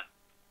it done,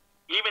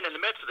 even in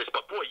the midst of this.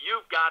 But boy,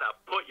 you've got to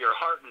put your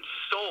heart and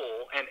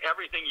soul and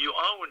everything you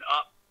own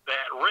up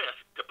that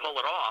risk to pull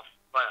it off.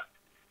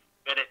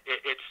 And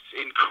it's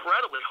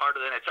incredibly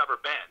harder than it's ever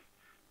been.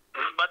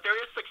 But there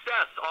is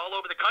success all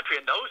over the country,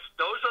 and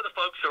those are the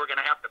folks who are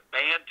going to have to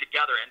band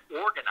together and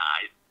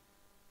organize.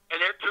 And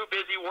they're too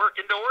busy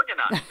working to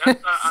organize. That's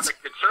on the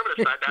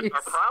conservative side, that's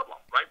our problem,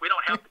 right? We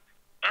don't have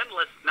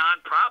endless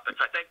nonprofits.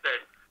 I think the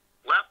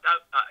left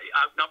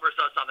outnumbers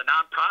us on the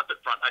nonprofit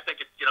front. I think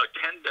it's 10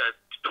 to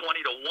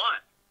 20 to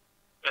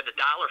 1, and the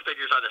dollar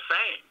figures are the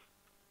same.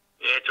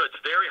 And so it's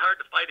very hard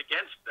to fight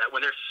against that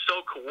when they're so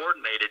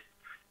coordinated.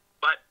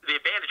 But the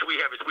advantage we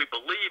have is we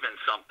believe in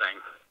something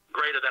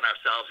greater than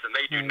ourselves, and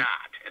they do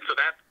not. And so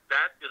that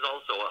is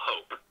also a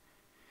hope.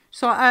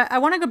 So I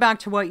want to go back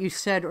to what you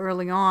said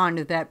early on,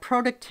 that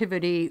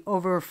productivity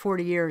over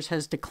 40 years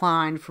has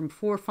declined from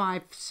 4,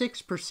 5,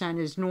 6%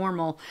 is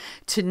normal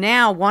to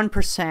now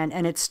 1%,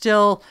 and it's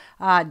still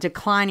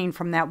declining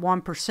from that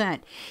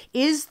 1%.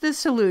 Is the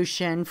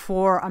solution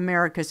for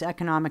America's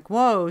economic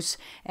woes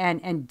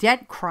and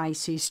debt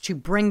crises to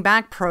bring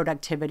back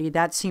productivity?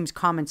 That seems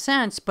common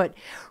sense, but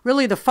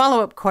really the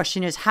follow-up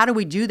question is, how do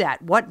we do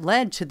that? What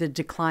led to the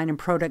decline in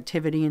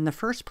productivity in the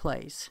first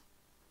place?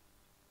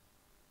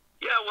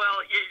 Yeah, well,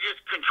 you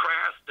just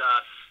contrast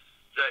us.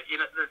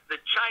 The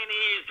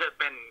Chinese have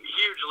been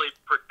hugely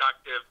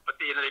productive, but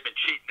they've been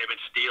cheating, they've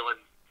been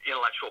stealing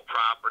intellectual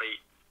property,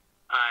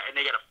 and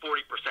they got a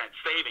 40%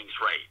 savings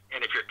rate. And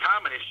if you're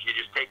communist, you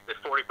just take the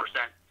 40%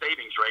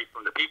 savings rate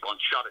from the people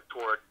and shove it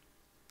toward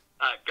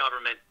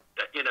government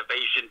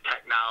innovation,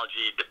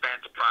 technology,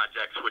 defense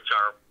projects, which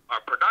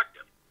are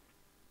productive.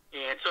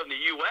 And so in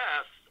the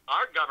U.S.,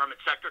 our government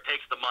sector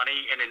takes the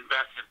money and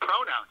invests in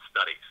pronoun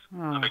studies.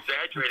 I'm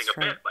exaggerating a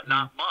bit, but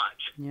not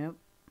much. Yep.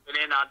 And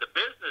then on the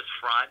business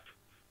front,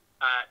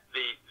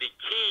 the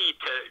key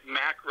to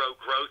macro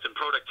growth and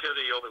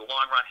productivity over the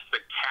long run has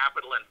been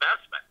capital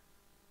investment.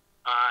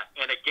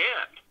 And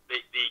again,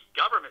 the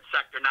government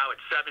sector now at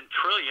 $7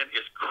 trillion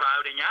is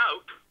crowding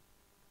out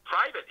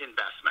private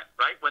investment.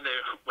 Right when the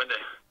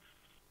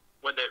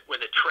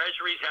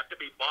treasuries have to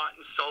be bought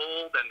and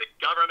sold, and the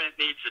government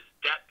needs its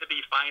debt to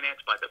be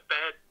financed by the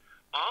Fed,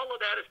 all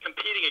of that is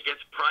competing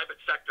against private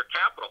sector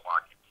capital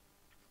markets.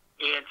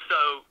 And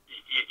so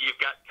you've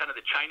got kind of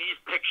the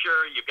Chinese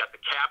picture, you've got the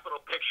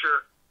capital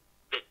picture,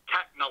 the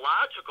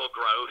technological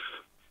growth.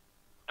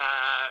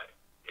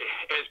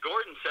 As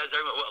Gordon says,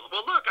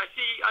 well, look, I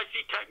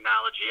see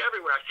technology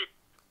everywhere. I see,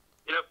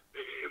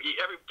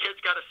 every kid's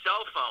got a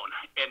cell phone,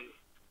 and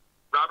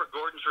Robert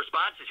Gordon's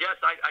response is,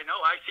 yes, I know,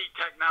 I see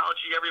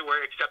technology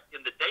everywhere except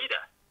in the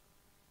data.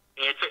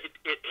 And so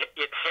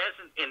it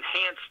hasn't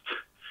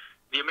enhanced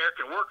the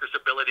American worker's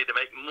ability to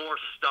make more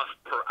stuff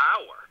per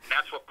hour. And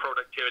that's what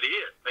productivity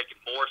is, making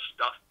more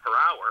stuff per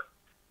hour.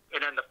 And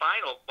then the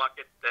final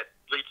bucket that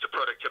leads to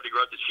productivity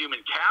growth is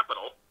human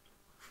capital,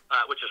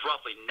 which is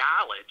roughly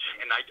knowledge.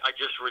 And I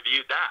just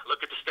reviewed that.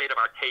 Look at the state of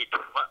our K-12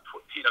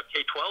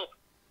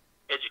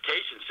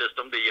 education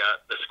system.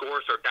 The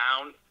scores are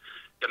down.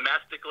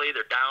 Domestically,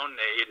 they're down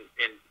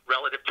in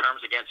relative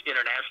terms against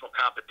international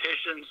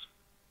competitions.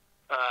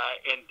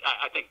 And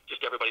I think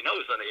just everybody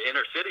knows in the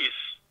inner cities,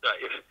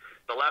 if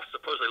the left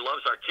supposedly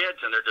loves our kids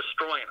and they're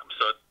destroying them.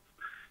 So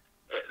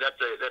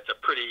that's a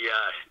pretty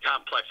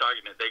complex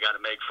argument they got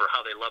to make for how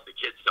they love the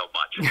kids so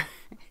much.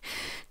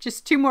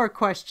 Just 2 more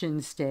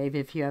questions, Dave,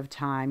 if you have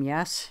time.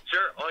 Yes?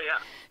 Sure. Oh, yeah.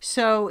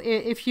 So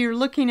if you're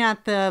looking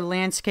at the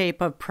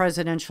landscape of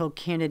presidential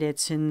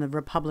candidates in the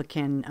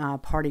Republican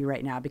Party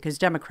right now, because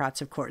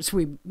Democrats, of course,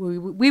 we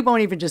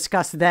won't even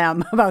discuss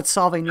them about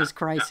solving this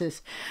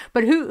crisis,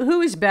 but who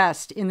is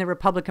best in the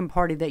Republican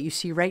Party that you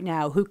see right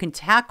now who can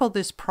tackle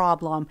this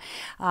problem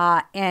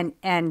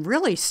and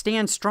really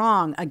stand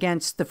strong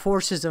against the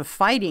forces of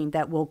fighting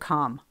that will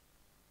come?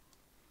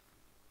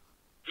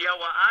 Yeah,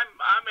 well,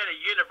 I'm in a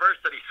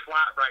university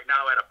slot right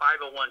now at a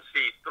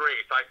 501c3,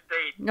 so I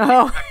stayed in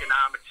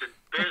economics and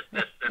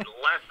business and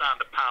less on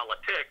the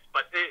politics.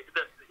 But you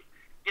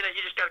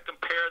just got to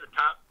compare the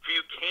top few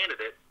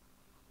candidates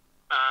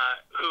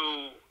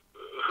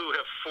who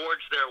have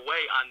forged their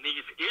way on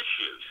these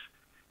issues.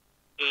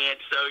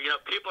 And so,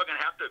 people are going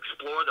to have to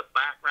explore the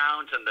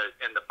backgrounds and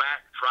the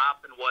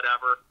backdrop and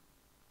whatever.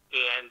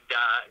 And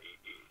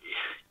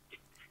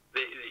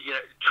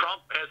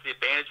Trump has the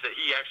advantage that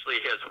he actually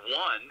has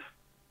won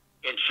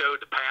and showed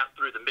the path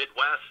through the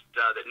Midwest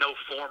that no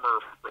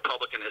former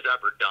Republican has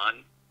ever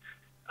done.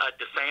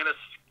 DeSantis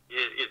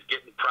is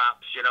getting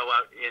props,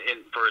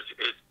 for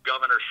his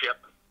governorship,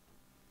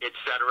 et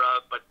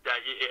cetera. But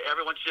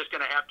everyone's just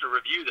going to have to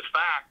review the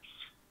facts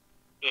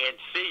and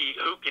see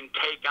who can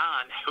take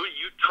on, who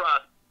you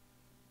trust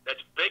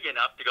that's big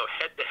enough to go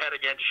head-to-head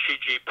against Xi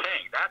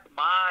Jinping. That's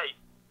my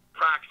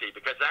proxy,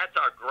 because that's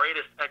our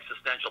greatest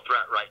existential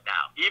threat right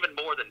now, even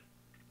more than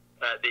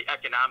the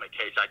economic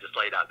case I just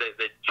laid out.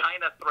 The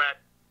China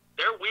threat,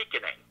 they're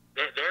weakening.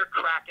 They're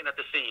cracking at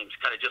the seams,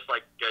 kind of just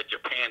like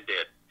Japan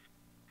did.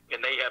 And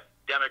they have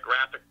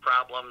demographic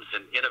problems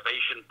and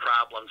innovation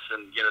problems,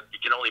 and you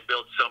can only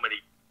build so many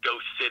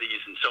ghost cities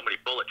and so many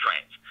bullet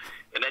trains.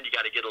 And then you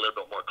got to get a little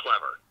bit more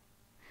clever.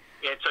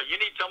 And so you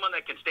need someone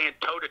that can stand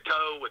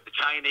toe-to-toe with the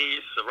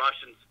Chinese, the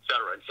Russians, et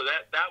cetera. And so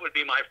that would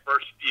be my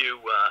first few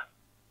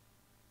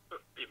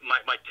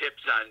my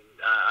tips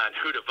on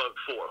who to vote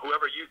for.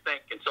 Whoever you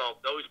think can solve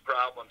those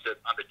problems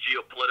on the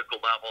geopolitical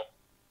level,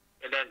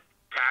 and then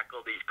tackle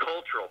these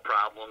cultural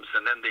problems,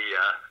 and then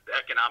the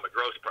economic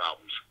growth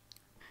problems.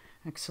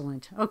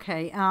 Excellent.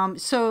 Okay.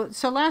 So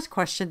last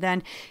question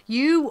then.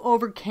 You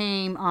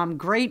overcame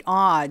great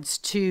odds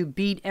to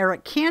beat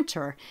Eric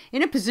Cantor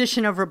in a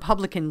position of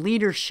Republican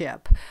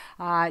leadership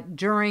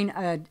during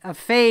a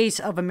phase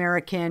of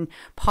American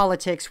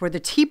politics where the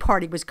Tea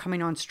Party was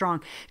coming on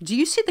strong. Do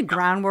you see the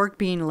groundwork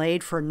being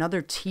laid for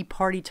another Tea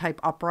Party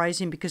type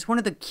uprising? Because one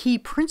of the key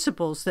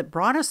principles that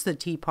brought us the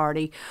Tea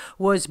Party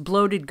was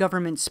bloated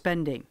government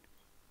spending.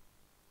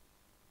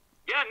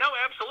 Yeah, no,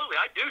 absolutely.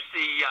 I do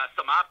see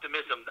some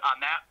optimism on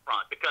that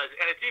front,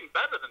 and it's even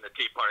better than the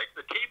Tea Party. It's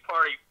the Tea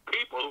Party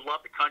people who love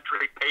the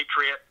country,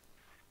 patriots,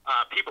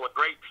 people of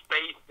great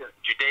faith in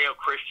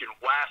Judeo-Christian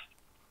West.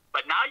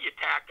 But now you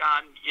tack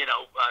on,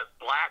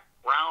 black,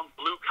 brown,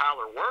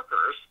 blue-collar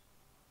workers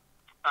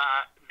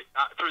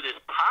through this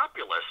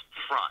populist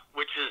front,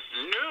 which is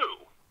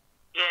new.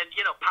 And,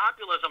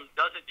 populism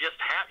doesn't just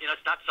have,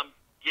 it's not some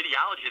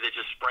ideology that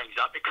just springs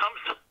up. It comes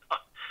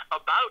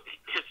about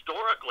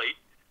historically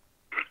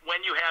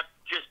when you have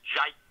just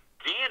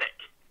gigantic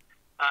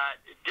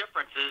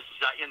differences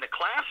in the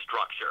class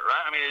structure,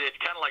 right? I mean,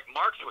 it's kind of like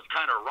Marx was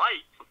kind of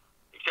right,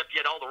 except he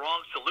had all the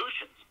wrong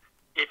solutions.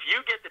 If you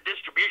get the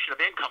distribution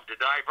of income to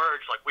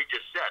diverge, like we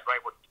just said,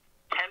 right, where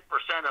 10%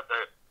 of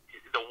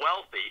the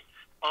wealthy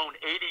own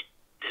 80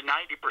 to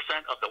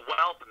 90% of the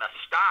wealth in the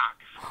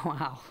stocks,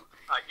 wow,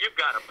 you've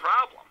got a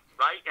problem,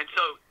 right? And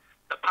so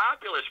the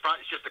populist front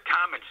is just a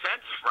common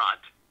sense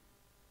front,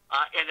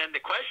 and then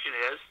the question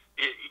is,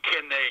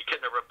 can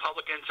the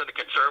Republicans and the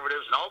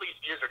conservatives, and all these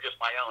views are just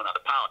my own on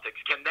the politics,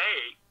 can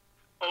they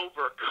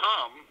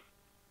overcome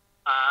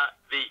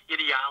the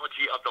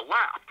ideology of the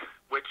left,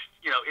 which,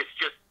 is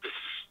just the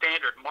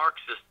standard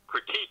Marxist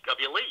critique of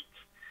elites.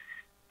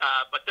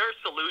 But their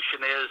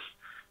solution is,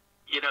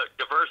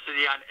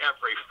 diversity on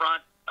every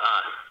front,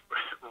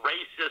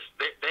 racist.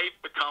 They've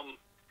become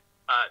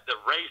the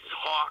race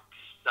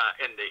hawks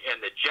and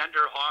the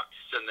gender hawks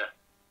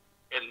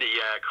and the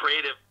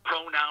creative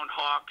pronoun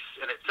hawks,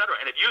 and et cetera.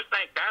 And if you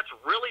think that's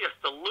really a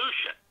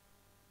solution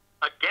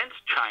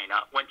against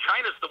China, when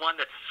China's the one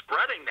that's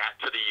spreading that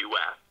to the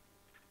U.S.,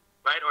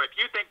 right? Or if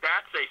you think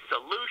that's a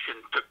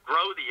solution to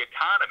grow the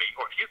economy,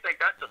 or if you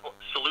think that's a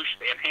solution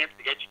to enhance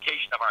the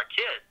education of our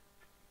kids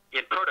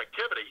in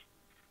productivity,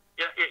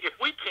 if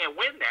we can't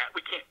win that,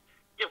 we can't.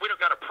 We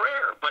don't got a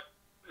prayer. But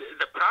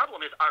the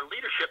problem is our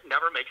leadership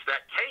never makes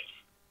that case.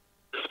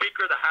 The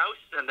Speaker of the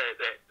House and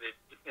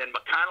and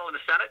McConnell in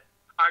the Senate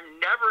are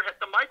never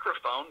at the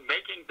microphone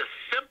making the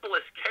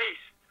simplest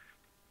case,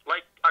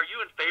 like, are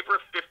you in favor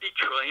of $50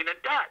 trillion in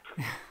debt?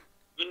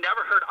 You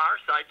never heard our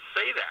side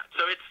say that.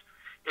 So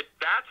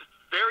that's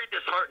very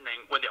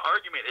disheartening when the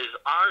argument is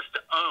ours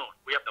to own.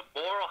 We have the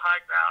moral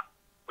high ground.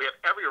 We have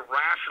every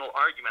rational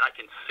argument I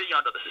can see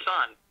under the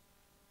sun.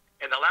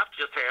 And the left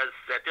just has,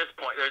 at this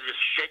point, they're just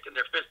shaking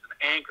their fist in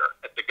anger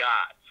at the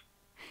gods.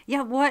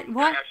 Yeah, what?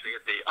 Actually,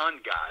 at the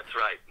ungods,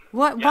 right.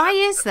 What? Yeah, why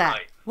is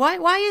that? Right.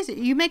 Why is it?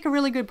 You make a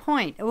really good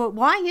point.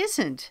 Why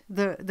isn't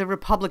the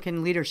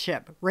Republican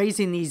leadership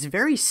raising these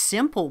very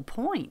simple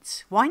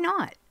points? Why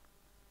not?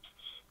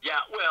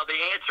 Yeah, well, the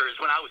answer is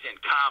when I was in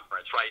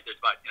conference, right, there's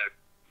about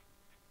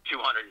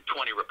 220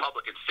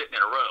 Republicans sitting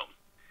in a room.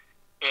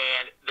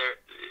 And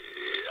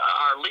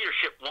our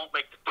leadership won't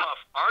make the tough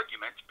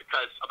arguments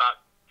because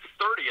about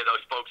 30 of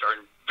those folks are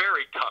in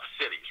very tough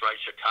cities, right?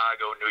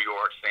 Chicago, New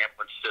York, San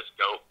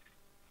Francisco,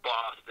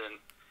 Boston,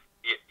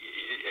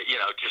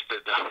 just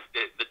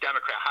the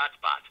Democrat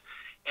hotspots.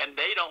 And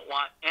they don't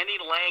want any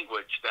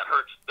language that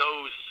hurts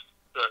those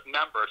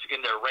members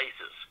in their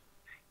races.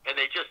 And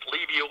they just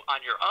leave you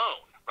on your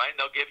own, right? And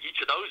they'll give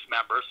each of those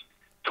members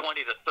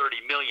 20 to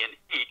 30 million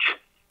each.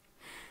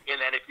 And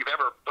then if you've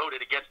ever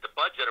voted against the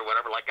budget or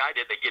whatever, like I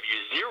did, they give you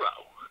zero.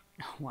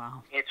 Oh,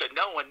 wow. And so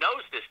no one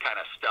knows this kind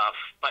of stuff,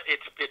 but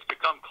it's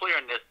become clear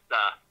in this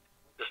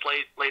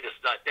latest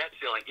debt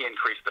ceiling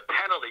increase, the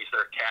penalties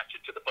that are attached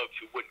to the folks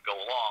who wouldn't go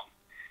along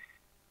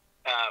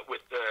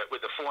with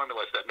the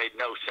formulas that made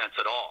no sense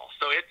at all.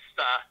 So it's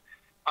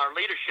our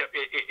leadership.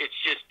 It's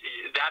just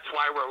that's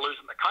why we're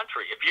losing the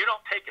country. If you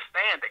don't take a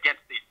stand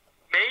against these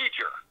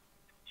major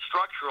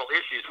structural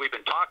issues we've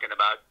been talking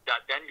about,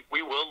 then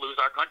we will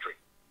lose our country.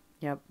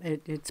 Yep,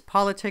 it's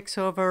politics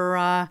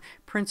over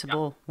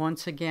principle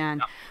once again.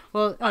 Yep.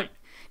 Well,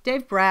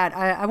 Dave Brat,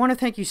 I want to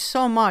thank you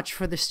so much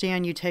for the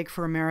stand you take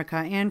for America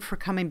and for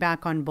coming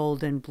back on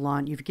Bold and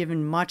Blunt. You've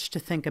given much to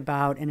think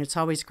about, and it's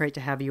always great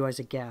to have you as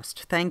a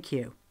guest. Thank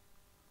you.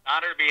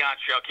 Honor to be on,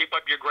 show. Keep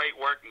up your great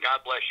work, and God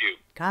bless you.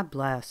 God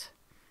bless.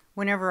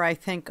 Whenever I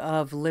think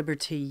of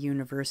Liberty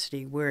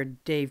University, where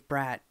Dave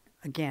Brat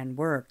again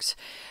works,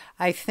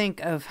 I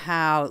think of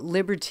how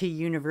Liberty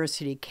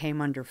University came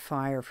under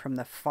fire from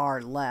the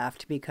far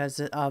left because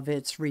of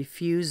its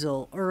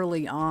refusal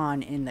early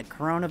on in the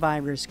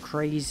coronavirus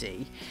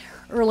crazy,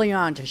 early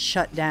on to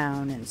shut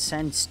down and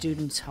send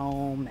students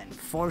home and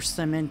force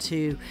them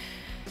into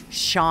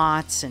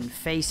shots and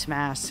face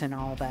masks and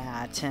all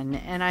that.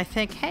 And I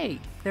think, hey,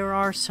 there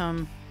are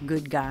some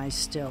good guys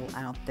still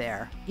out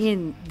there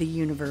in the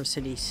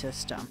university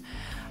system.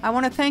 I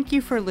want to thank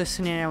you for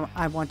listening.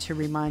 I want to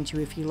remind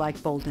you, if you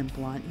like Bold and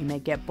Blunt, you may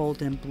get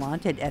Bold and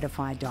Blunt at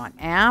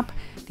edify.app,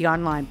 the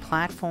online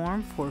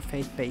platform for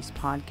faith-based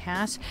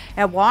podcasts,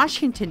 at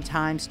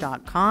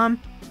washingtontimes.com,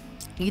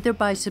 either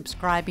by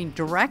subscribing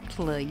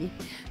directly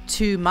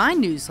to my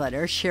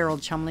newsletter,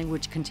 Cheryl Chumley,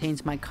 which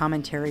contains my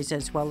commentaries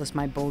as well as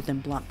my Bold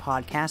and Blunt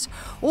podcast,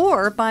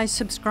 or by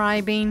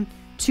subscribing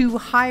to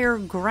Higher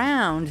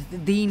Ground,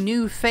 the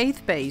new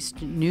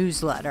faith-based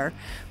newsletter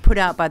put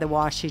out by the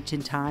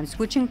Washington Times,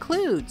 which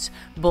includes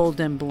Bold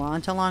and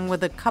Blunt, along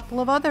with a couple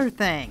of other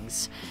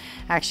things.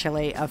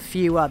 Actually, a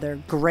few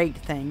other great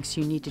things.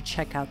 You need to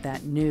check out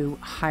that new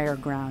Higher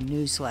Ground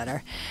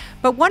newsletter.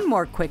 But one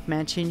more quick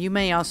mention, you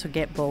may also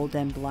get Bold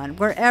and Blunt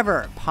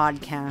wherever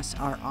podcasts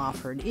are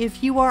offered.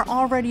 If you are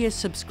already a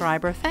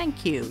subscriber,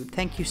 thank you.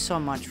 Thank you so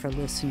much for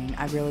listening.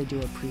 I really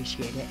do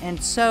appreciate it.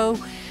 And so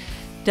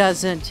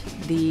doesn't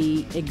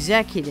the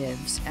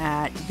executives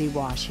at the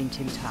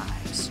Washington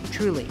Times.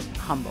 Truly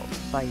humbled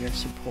by your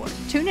support.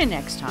 Tune in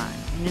next time,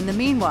 and in the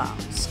meanwhile,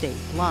 stay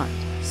blunt,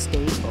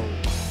 stay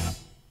bold.